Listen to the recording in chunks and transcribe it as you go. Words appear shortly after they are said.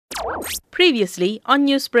Previously on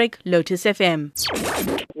Newsbreak Lotus FM.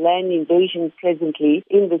 Land invasion presently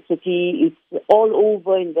in the city, it's all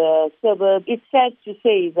over in the suburbs. It's sad to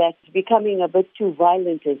say that it's becoming a bit too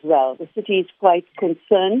violent as well. The city is quite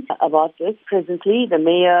concerned about this. Presently, the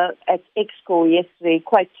mayor at Exco yesterday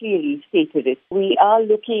quite clearly stated it. We are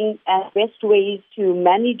looking at best ways to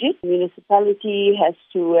manage it. The municipality has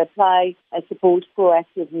to apply, I suppose,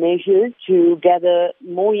 proactive measures to gather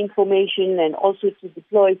more information and also to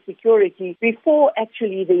deploy security before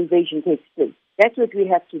actually the invasion takes place. That's what we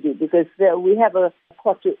have to do because we have a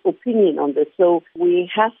court opinion on this. So we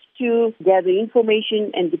have to gather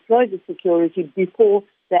information and deploy the security before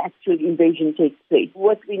the actual invasion takes place.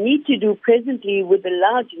 What we need to do presently with the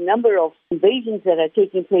large number of invasions that are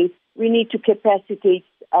taking place, we need to capacitate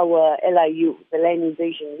our LIU, the Land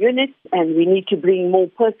Invasion Unit, and we need to bring more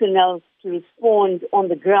personnel to respond on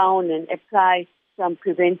the ground and apply some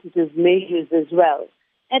preventative measures as well.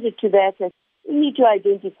 Added to that, we need to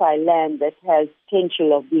identify land that has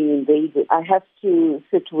potential of being invaded. I have to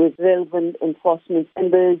sit with relevant enforcement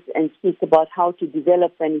members and speak about how to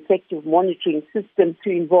develop an effective monitoring system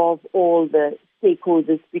to involve all the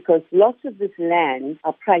stakeholders because lots of this land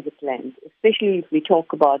are private land, especially if we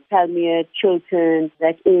talk about Palmyra, Chiltern,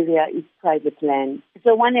 that area is private land.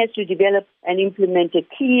 So one has to develop and implement a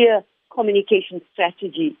clear communication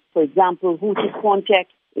strategy, for example, who to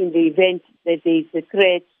contact in the event that there is a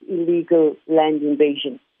threat, illegal land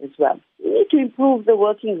invasion as well. We need to improve the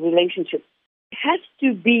working relationship. It has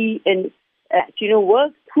to be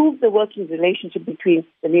improve the working relationship between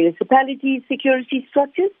the municipality security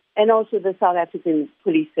structures and also the South African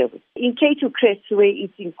Police Service. In K2 Crestway,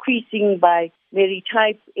 it's increasing by Mary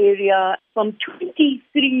Type area from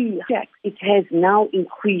 23 attacks. It has now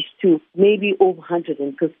increased to maybe over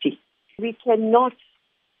 150. We cannot,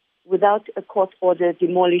 without a court order,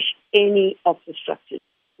 demolish any of the structures.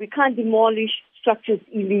 We can't demolish structures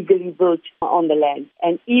illegally built on the land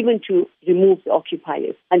and even to remove the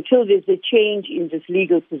occupiers until there's a change in this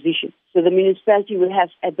legal position. So the municipality will have,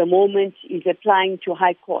 at the moment, is applying to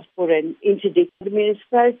High Court for an interdict. The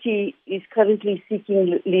municipality is currently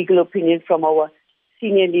seeking legal opinion from our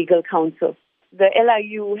senior legal counsel. The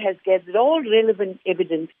LIU has gathered all relevant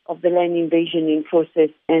evidence of the land invasion in process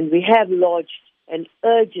and we have lodged an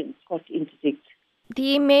urgent court interdict.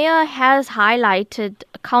 The mayor has highlighted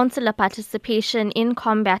councillor participation in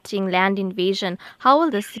combating land invasion. How will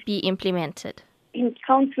this be implemented? In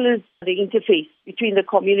councillors, the interface between the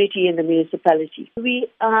community and the municipality. We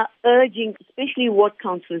are urging, especially ward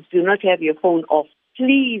councillors, do not have your phone off.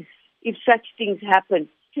 Please, if such things happen,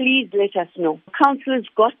 please let us know. Councillors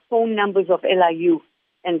got phone numbers of LIU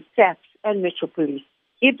and SAPS and Metro Police.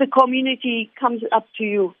 If the community comes up to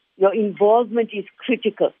you, your involvement is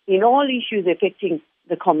critical in all issues affecting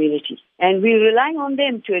the community. And we rely on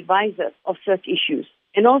them to advise us of such issues.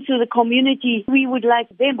 And also the community, we would like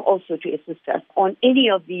them also to assist us on any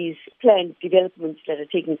of these planned developments that are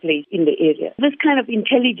taking place in the area. This kind of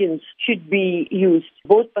intelligence should be used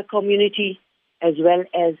both by community as well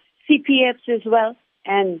as CPFs as well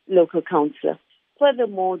and local councillors.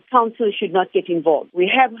 Furthermore, councillors should not get involved.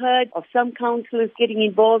 We have heard of some councillors getting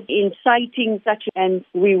involved in inciting such, and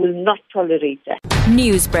we will not tolerate that.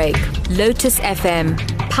 Newsbreak, Lotus FM,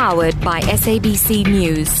 powered by SABC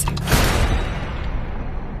News.